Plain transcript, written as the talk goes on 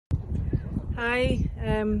Hi,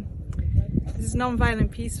 this is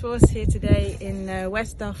Nonviolent Peaceforce here today in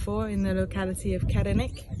West Darfur in the locality of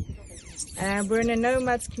Karenik. We're in a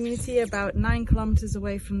nomads community about 9 kilometers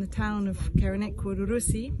away from the town of Karenik called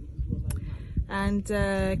Urusi. And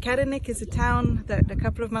Karenik is a town that a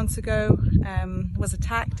couple of months ago was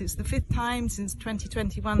attacked. It's the 5th time since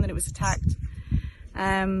 2021 that it was attacked.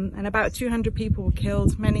 And about 200 people were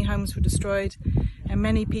killed, many homes were destroyed, and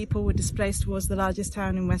many people were displaced towards the largest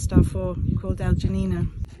town in West Darfur called El Janina.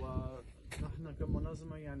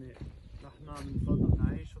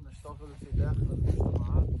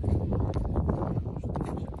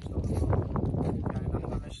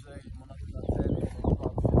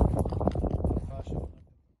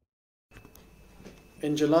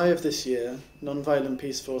 In July of this year, Nonviolent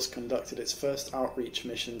Peaceforce conducted its first outreach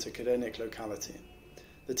mission to Karenik locality.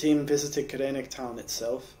 The team visited Karenik town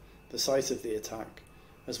itself, the site of the attack,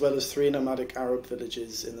 as well as 3 nomadic Arab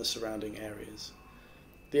villages in the surrounding areas.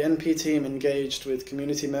 The NP team engaged with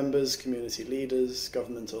community members, community leaders,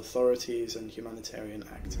 government authorities and humanitarian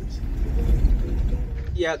actors.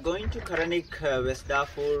 Yeah, going to Karenik, West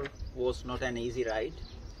Darfur was not an easy ride.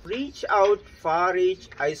 Reach out far-reach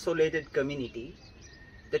isolated community.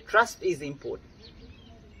 The trust is important.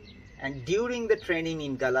 And during the training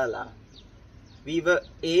in Galala, we were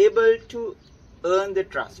able to earn the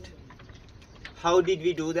trust. How did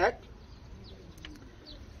we do that?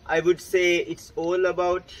 I would say it's all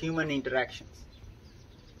about human interactions.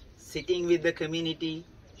 Sitting with the community,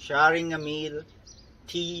 sharing a meal,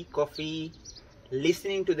 tea, coffee,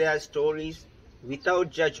 listening to their stories without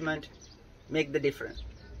judgment make the difference.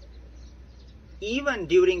 Even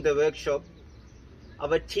during the workshop,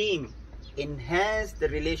 our team enhanced the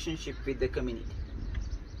relationship with the community,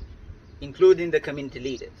 including the community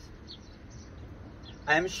leaders.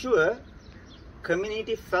 I am sure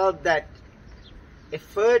community felt that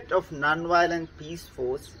effort of Nonviolent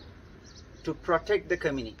Peaceforce to protect the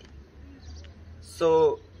community.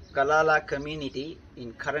 So Galala community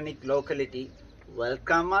in Karenik locality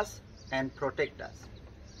welcome us and protect us.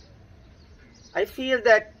 I feel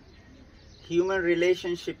that human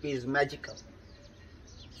relationship is magical.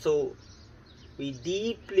 So we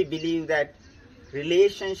deeply believe that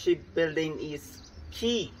relationship building is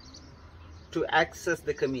key to access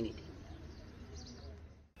the community.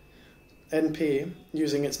 NP,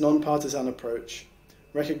 using its non-partisan approach,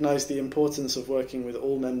 recognised the importance of working with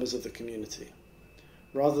all members of the community.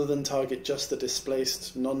 Rather than target just the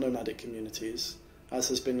displaced, non-nomadic communities, as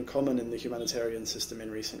has been common in the humanitarian system in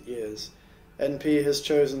recent years, NP has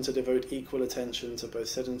chosen to devote equal attention to both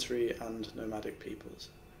sedentary and nomadic peoples.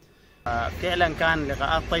 فعلا كان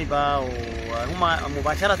لقاءات طيبة وهم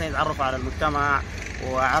مباشرة يتعرفوا على المجتمع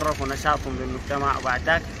وعرفوا نشاطهم للمجتمع وبعد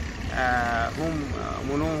ذاك هم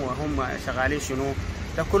منو وهم شغالين شنو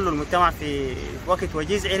ده كل المجتمع في وقت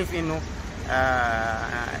وجيز عرف انه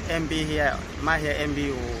ام بي هي ما هي ام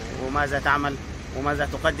بي وماذا تعمل وماذا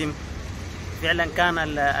تقدم. فعلا كان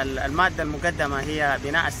المادة المقدمة هي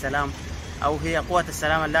بناء السلام او هي قوة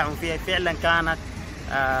السلام اللاعب فيها. فعلا كانت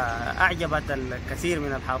أعجبت الكثير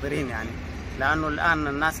من الحاضرين يعني لأنه الآن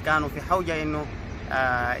الناس كانوا في حوجة إنه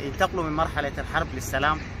ينتقلوا من مرحلة الحرب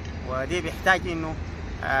للسلام، ودي بيحتاج إنه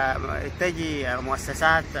تجي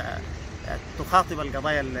مؤسسات تخاطب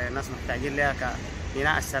القضايا اللي الناس محتاجين لها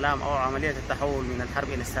كبناء السلام أو عملية التحول من الحرب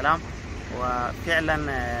إلى السلام.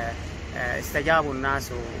 وفعلا استجابوا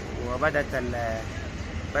الناس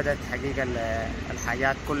بدت حقيقة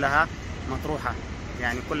الحاجات كلها مطروحة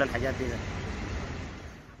يعني كل الحاجات دي.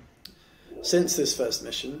 Since this first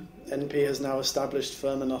mission, NP has now established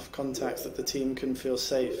firm enough contacts that the team can feel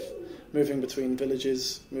safe, moving between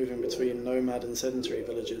villages, moving between nomad and sedentary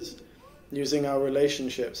villages, using our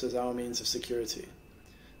relationships as our means of security.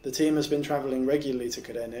 The team has been travelling regularly to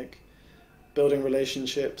Karenik, building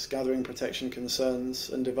relationships, gathering protection concerns,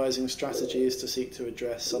 and devising strategies to seek to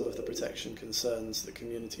address some of the protection concerns that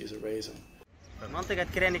communities are raising. منطقة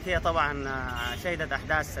كرينيك هي طبعا شهدت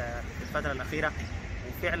أحداث في الفترة الأخيرة،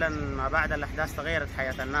 وفعلا ما بعد الأحداث تغيرت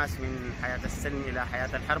حياة الناس من حياة السلم إلى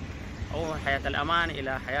حياة الحرب أو حياة الأمان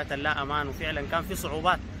إلى حياة اللا أمان. وفعلا كان في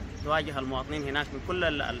صعوبات تواجه المواطنين هناك من كل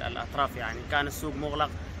الأطراف يعني كان السوق مغلق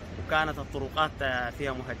وكانت الطرقات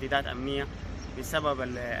فيها مهددات أمنية بسبب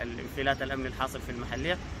الانفلات الأمني الحاصل في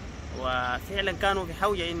المحلية. وفعلا كانوا في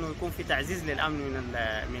حوجة إنه يكون في تعزيز للأمن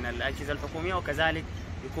من الأجهزة الحكومية، وكذلك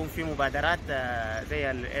يكون في مبادرات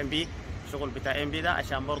زي الام بي الشغل بتاع ام بي ده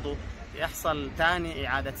عشان برضو يحصل ثاني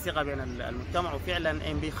إعادة ثقة بين المجتمع.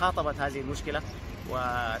 وفعلا ام بي خاطبت هذه المشكلة،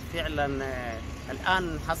 وفعلا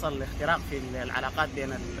الآن حصل اختراق في العلاقات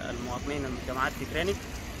بين المواطنين المجتمعات في كرينيك،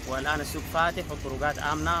 والآن السوق فاتح والطرقات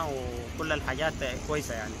آمنة وكل الحاجات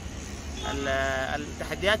كويسة يعني.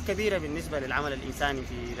 التحديات كبيرة بالنسبة للعمل الإنساني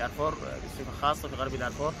في دارفور بصفة خاصة في غرب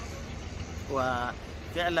دارفور.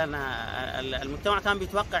 وفعلا المجتمع كان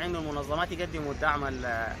بيتوقع إنه المنظمات يقدموا الدعم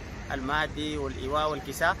المادي والإيواء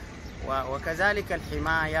والكساء وكذلك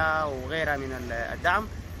الحماية وغيرها من الدعم،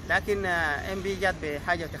 لكن MB جات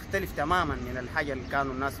بحاجة تختلف تماما من الحاجة اللي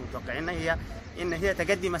كانوا الناس متوقعينها، هي إن هي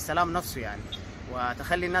تقدم السلام نفسه يعني،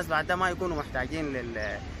 وتخلي الناس بعد ده ما يكونوا محتاجين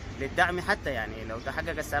للدعم حتى يعني لو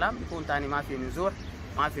تحقق السلام يكون تاني ما في نزوح،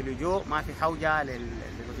 ما في لجوء، ما في حوجة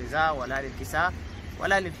للغذاء ولا للكساء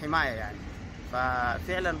ولا للحماية يعني.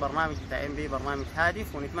 ففعلا برنامج بتاع MB برنامج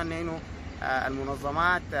هادف، ونتمنى إنه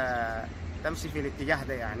المنظمات تمشي في الاتجاه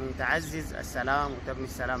ده يعني، تعزز السلام وتبني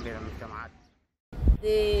السلام بين المجتمعات.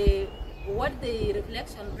 What the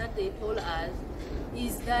reflection that they told us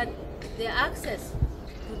is that the access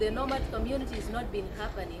to the nomad community is not been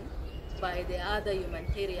happening by the other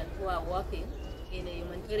humanitarian who are working in a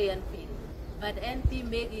humanitarian field, but NP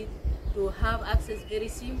made it to have access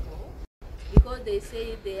very simple, because they say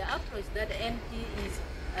the approach that NP is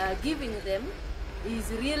giving them is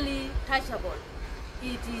really touchable.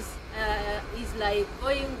 It is like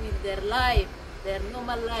going with their life, their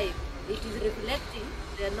normal life. It is reflecting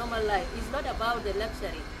their normal life. It's not about the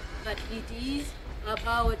luxury, but it is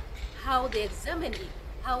about how they examine it,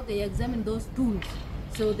 how they examine those tools.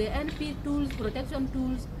 So the NP tools, protection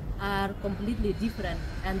tools, are completely different,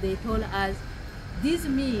 and they told us this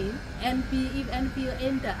means NP, if NP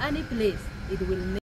enter any place, it will